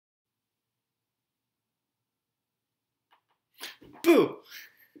Boo!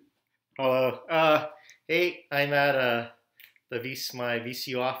 Hello. Hey, I'm at my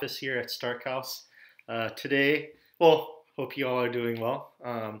VCU office here at Stark House. Today, well, hope you all are doing well.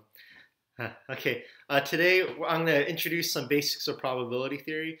 Okay, today I'm going to introduce some basics of probability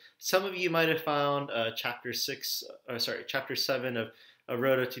theory. Some of you might have found chapter 7 of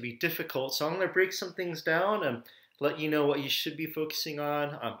Rhoda to be difficult, so I'm going to break some things down and let you know what you should be focusing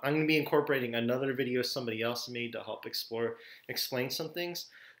on. I'm going to be incorporating another video somebody else made to help explain some things.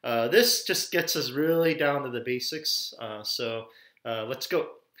 This just gets us really down to the basics, so let's go.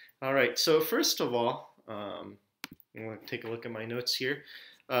 All right, so first of all, I'm going to take a look at my notes here.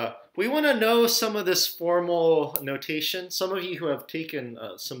 We want to know some of this formal notation. Some of you who have taken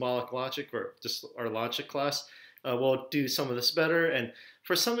symbolic logic or just our logic class will do some of this better. And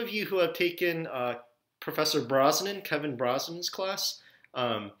for some of you who have taken Professor Brosnan, Kevin Brosnan's class,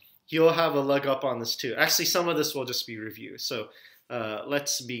 you'll have a leg up on this too. Actually, some of this will just be review. So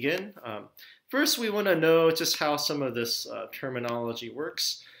let's begin. First, we want to know just how some of this terminology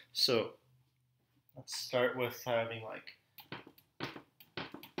works. So let's start with having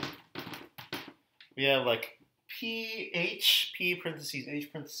we have P, H, P parentheses,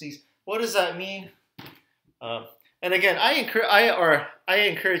 H parentheses. What does that mean? And again, I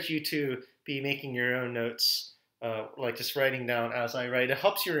encourage you to be making your own notes, like just writing down as I write. It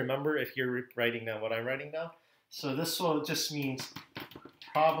helps you remember if you're writing down what I'm writing down. So this will just means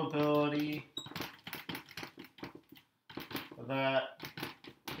probability that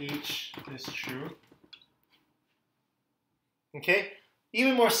H is true. Okay?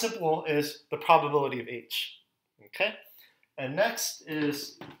 Even more simple is the probability of H. Okay? And next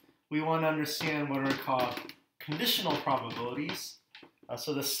is we want to understand what are called conditional probabilities.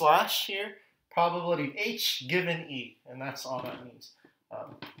 So the slash here, probability of H given E, and that's all that means.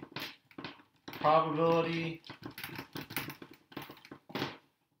 Probability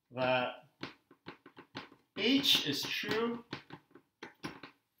that H is true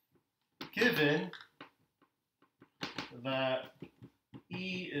given that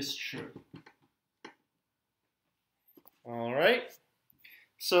E is true. All right.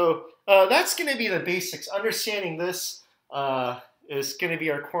 So that's going to be the basics. Understanding this is going to be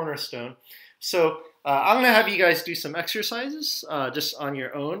our cornerstone. So I'm going to have you guys do some exercises just on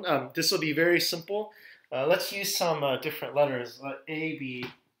your own. This will be very simple. Let's use some different letters. Let A be,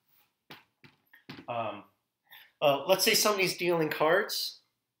 let's say somebody's dealing cards,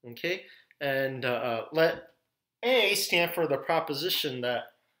 okay? And let A stand for the proposition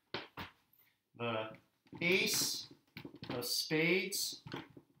that the ace of spades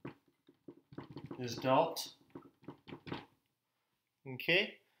is dealt.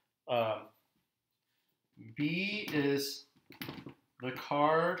 Okay. B is the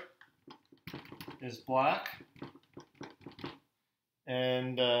card is black.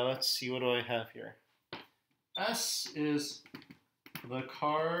 And let's see, what do I have here? S is the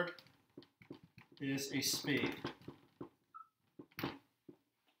card is a spade.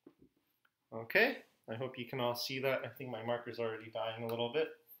 Okay, I hope you can all see that. I think my marker's already dying a little bit.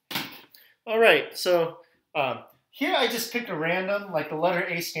 All right, so here I just picked a random, like the letter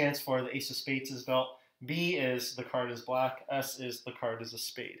A stands for the ace of spades is dealt, B is the card is black, S is the card is a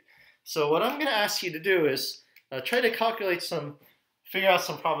spade. So what I'm going to ask you to do is try to figure out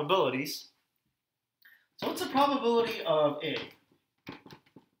some probabilities. So what's the probability of A?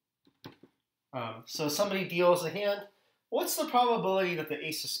 So somebody deals a hand. What's the probability that the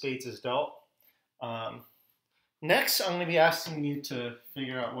ace of spades is dealt? Next, I'm going to be asking you to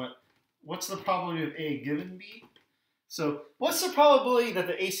figure out what's the probability of A given B. So what's the probability that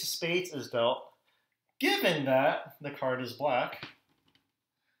the ace of spades is dealt given that the card is black?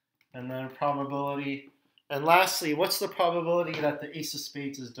 And then probability. And lastly, what's the probability that the ace of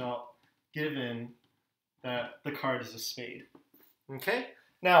spades is dealt given that the card is a spade? Okay?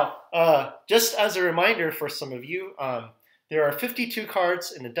 Now, just as a reminder for some of you, there are 52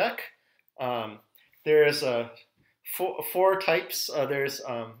 cards in the deck. There's four types.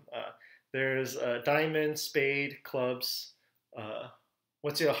 There's diamond, spade, clubs.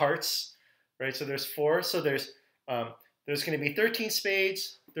 Hearts, right? So there's 4. So there's going to be 13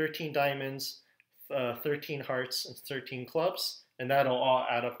 spades, 13 diamonds, 13 hearts, and 13 clubs, and that'll all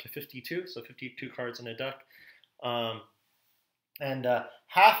add up to 52. So 52 cards in a deck. And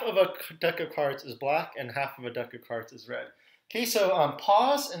half of a deck of cards is black, and half of a deck of cards is red. Okay, so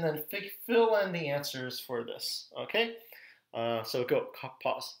pause and then fill in the answers for this. Okay, so go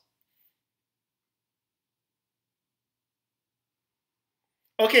pause.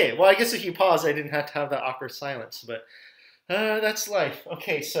 Okay, well I guess if you pause, I didn't have to have that awkward silence, but that's life.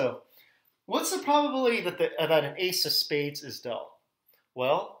 Okay, so what's the probability that that an ace of spades is dealt?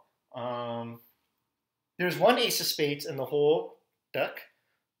 Well, there's one ace of spades in the whole deck,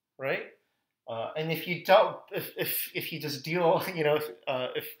 right? And if you dealt, if you just deal,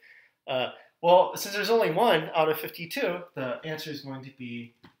 well, since there's only one out of 52, the answer is going to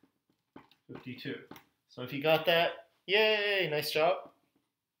be 52. So if you got that, yay, nice job.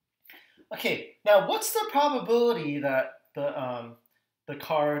 Okay, now what's the probability that the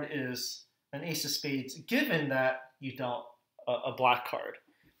card is an ace of spades, given that you dealt a black card?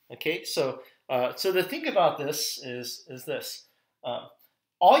 Okay, so the thing about this is this.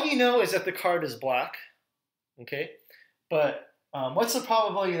 All you know is that the card is black, okay? But what's the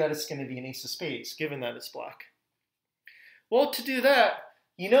probability that it's going to be an ace of spades, given that it's black? Well, to do that,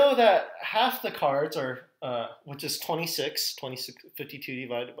 you know that half the cards are, which is 26, 52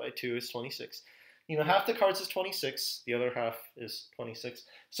 divided by 2 is 26. You know, half the cards is 26, the other half is 26.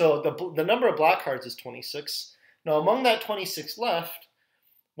 So the number of black cards is 26. Now, among that 26 left,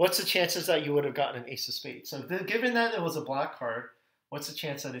 what's the chances that you would have gotten an ace of spades? So given that it was a black card, what's the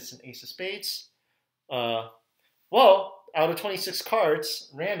chance that it's an ace of spades? Well, out of 26 cards,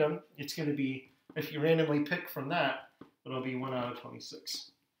 random, it's going to be, if you randomly pick from that, it'll be 1 out of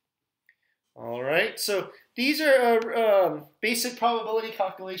 26. All right, so these are basic probability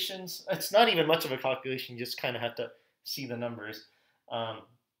calculations. It's not even much of a calculation. You just kind of have to see the numbers.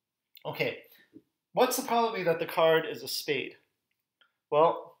 Okay, what's the probability that the card is a spade?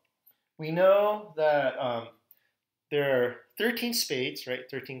 Well, we know that there are 13 spades, right?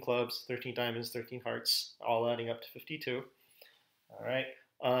 13 clubs, 13 diamonds, 13 hearts, all adding up to 52. All right.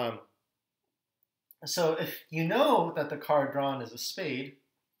 So if you know that the card drawn is a spade,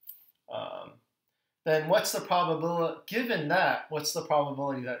 then what's the probability, given that, what's the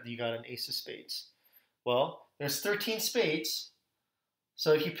probability that you got an ace of spades? Well, there's 13 spades,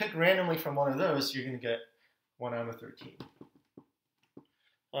 so if you pick randomly from one of those, you're going to get 1 out of 13.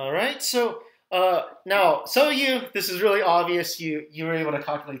 All right, so now, some of you, this is really obvious, you were able to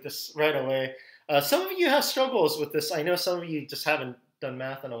calculate this right away. Some of you have struggles with this. I know some of you just haven't done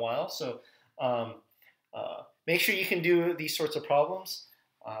math in a while, so make sure you can do these sorts of problems.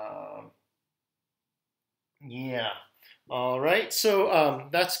 Yeah. All right. So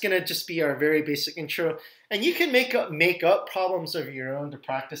that's going to just be our very basic intro. And you can make up problems of your own to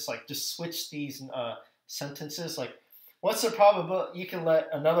practice, like just switch these sentences. Like, what's the probability? You can let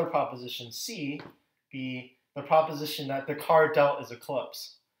another proposition C be the proposition that the card dealt is a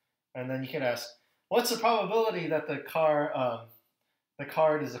clubs. And then you can ask, what's the probability that the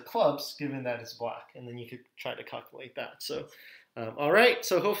card is a clubs, given that it's black? And then you could try to calculate that. So, all right.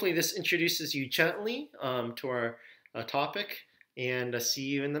 So hopefully this introduces you gently to our topic. And see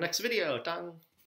you in the next video. Done.